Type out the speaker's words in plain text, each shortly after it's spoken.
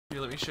Here,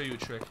 let me show you a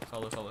trick.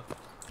 Follow.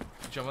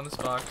 Jump on this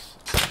box.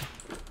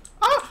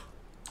 Ah!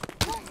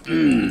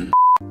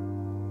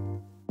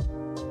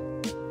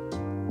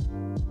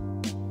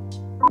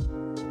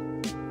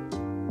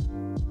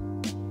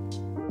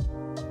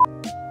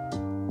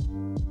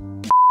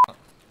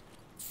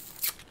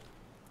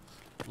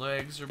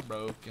 Legs are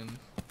broken.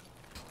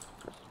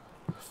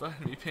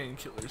 Find me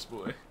painkillers,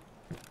 boy.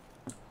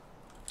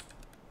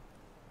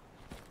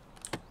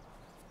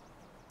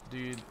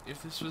 Dude,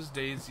 if this was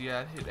DayZ,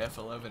 I'd hit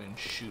F11 and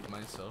shoot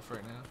myself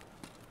right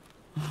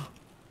now.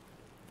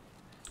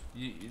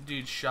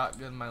 Dude,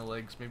 shotgun my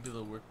legs. Maybe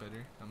they'll work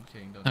better. I'm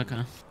kidding. Don't. Okay.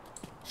 Do it.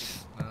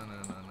 No.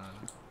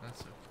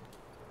 That's okay.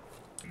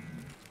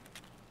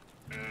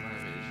 My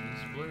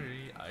vision's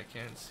blurry. I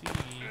can't see.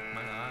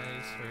 My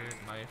eyes hurt.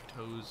 My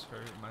toes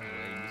hurt. My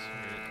legs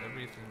hurt.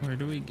 Everything. Where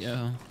do we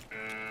go?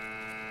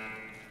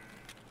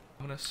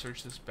 I'm gonna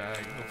search this bag.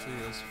 Hopefully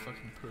there's a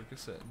fucking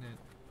Percocet in it.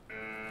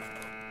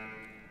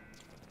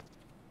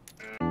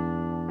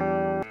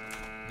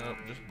 Nope,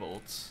 just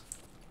bolts.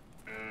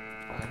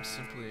 I'm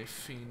simply a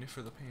fiend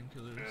for the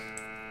painkillers.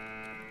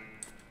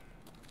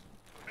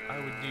 I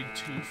would need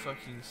 2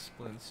 fucking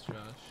splints,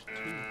 Josh. 2.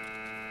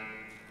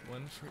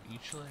 1 for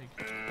each leg.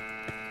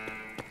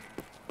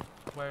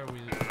 Why are we...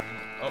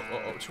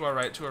 Oh, to our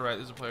right,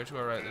 there's a player to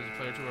our right, to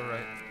our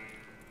right.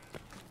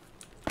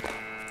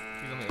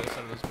 He's on the other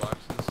side of those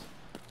boxes.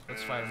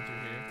 Let's fight him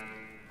through here.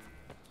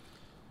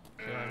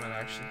 Okay, I might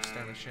actually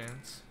stand a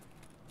chance.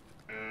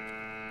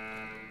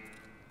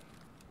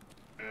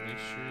 Make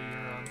sure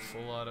you're on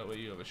full auto. Wait,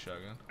 you have a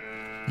shotgun?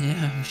 Yeah,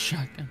 I have a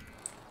shotgun.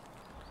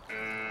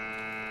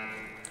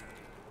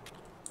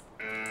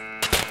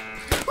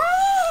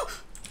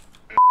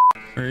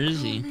 Where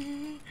is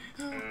he?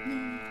 Help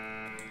me.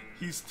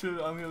 He's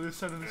on the other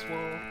side of this wall.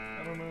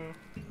 I don't know.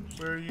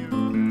 Where are you?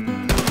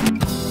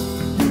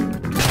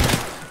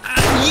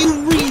 Ah, you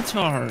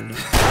retard!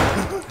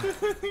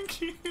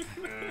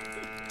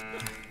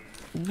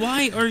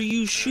 Why are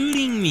you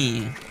shooting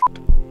me?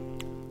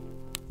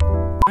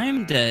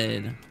 I'm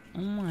dead. Oh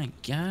my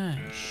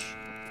gosh.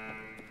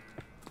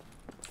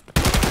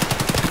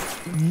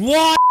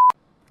 What?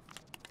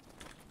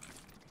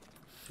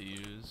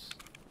 Fuse.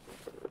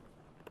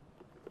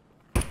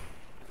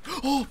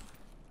 Oh!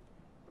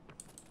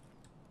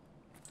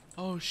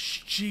 Oh,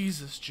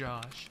 Jesus,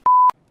 Josh.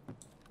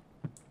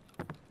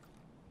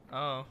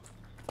 Oh.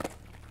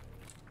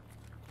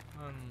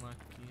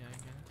 Unlucky, I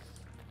guess.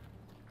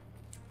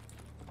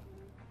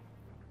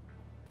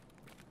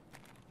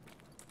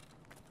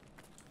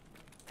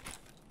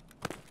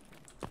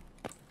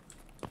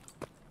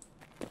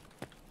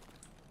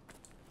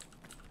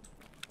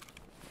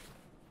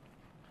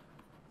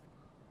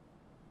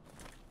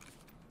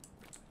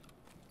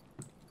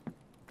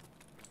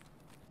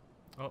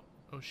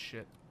 Oh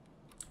shit.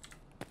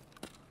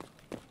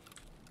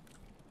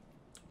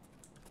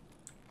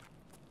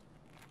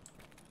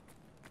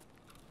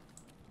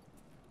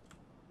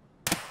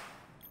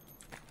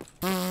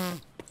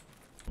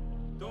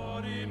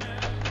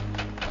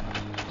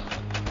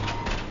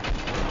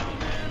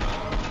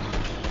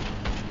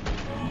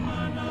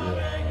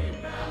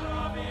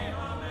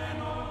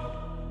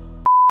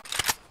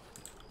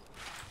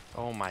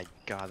 Oh my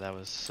god, that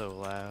was so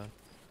loud.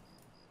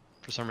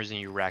 For some reason,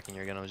 you racking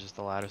your gun was just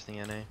the loudest thing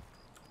in A.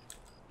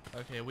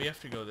 Okay, we have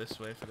to go this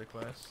way for the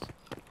quest.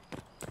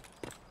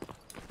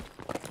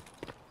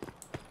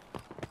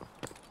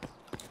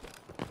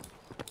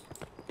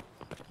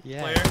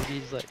 Yeah, Player?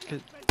 he's like...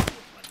 Okay,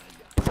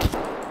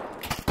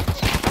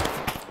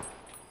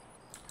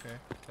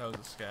 that was a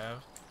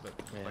scav, but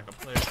Yeah. like a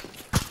player.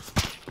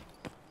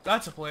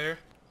 That's a player!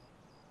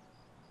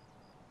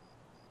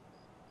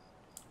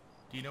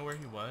 Do you know where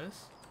he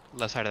was?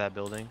 Left side of that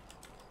building.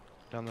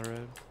 Down the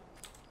road.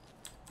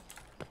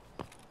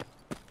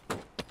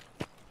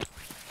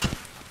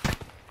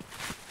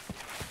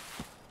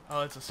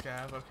 Oh, it's a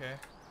scav, okay.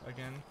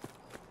 Again.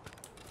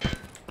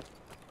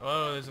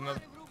 Oh, there's another.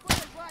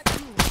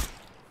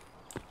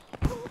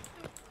 Did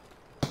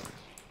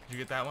you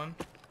get that one?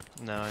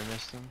 No, I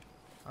missed him.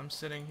 I'm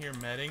sitting here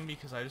medding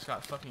because I just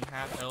got fucking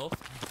half health.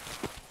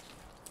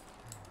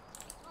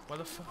 Why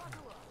the fuck?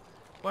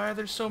 Why are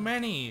there so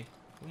many?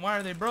 And why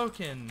are they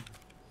broken?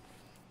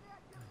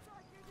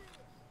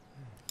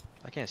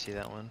 I can't see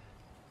that one.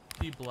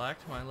 He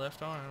blacked my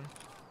left arm.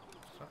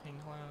 Fucking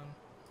clown.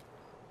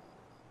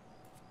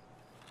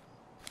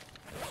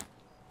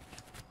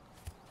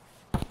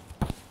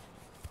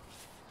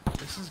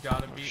 This has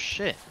gotta be.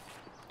 Shit.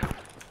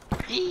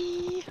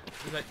 Eee.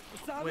 Is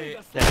that, wait,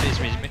 Yeah, it is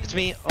me. It's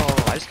me.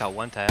 Oh, I just got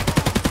one tap.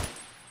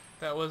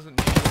 that wasn't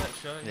me that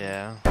shot.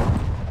 Yeah.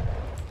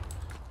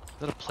 Is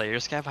that a player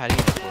scav hiding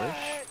in the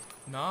bush?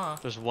 Nah.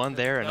 There's one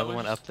there, That another was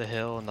one just- up the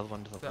hill, another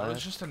one to the That left.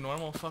 was just a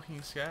normal fucking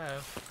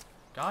scav.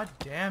 God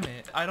damn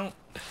it. I don't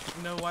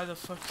know why the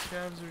fuck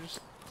scavs are just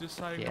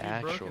deciding to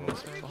be broken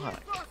this way.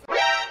 fuck.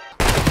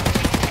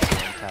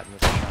 Tap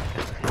with the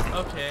shotgun.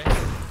 Okay.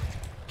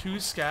 2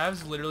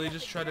 scavs literally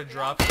just try to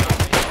drop shot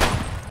me.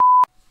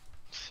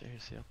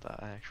 Seriously, what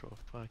the actual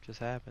fuck just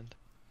happened?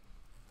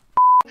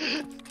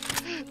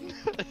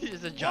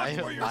 He's a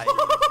giant lion.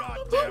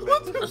 God damn it.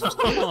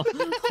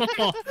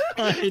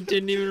 I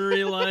didn't even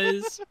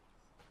realize.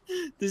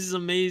 This is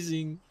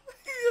amazing.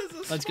 He has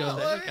a Let's go. That's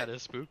spotlight. kind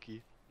of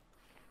spooky.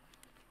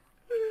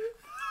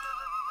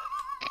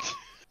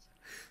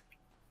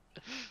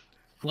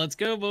 Let's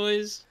go,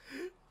 boys.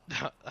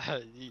 Go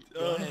ahead,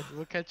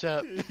 we'll catch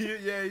up.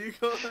 Yeah, you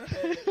go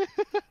ahead.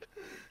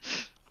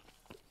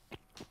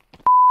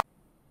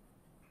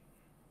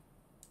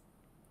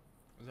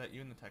 Was that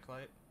you in the tech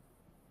light?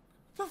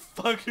 What the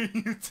fuck are you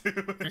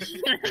doing? Is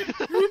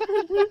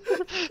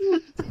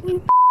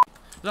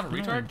that a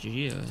retard?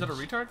 Geos. Is that a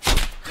retard?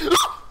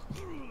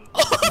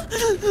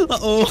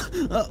 Uh-oh.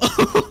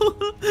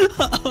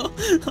 Uh-oh.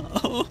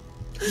 Uh-oh.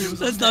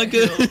 That's not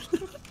good.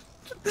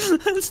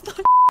 That's not.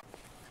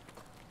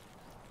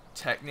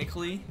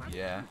 Technically,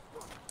 yeah.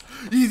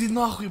 Иди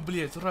нахуй,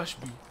 блядь, rush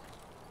me.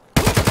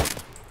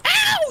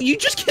 Ow! You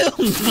just killed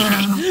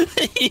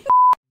me.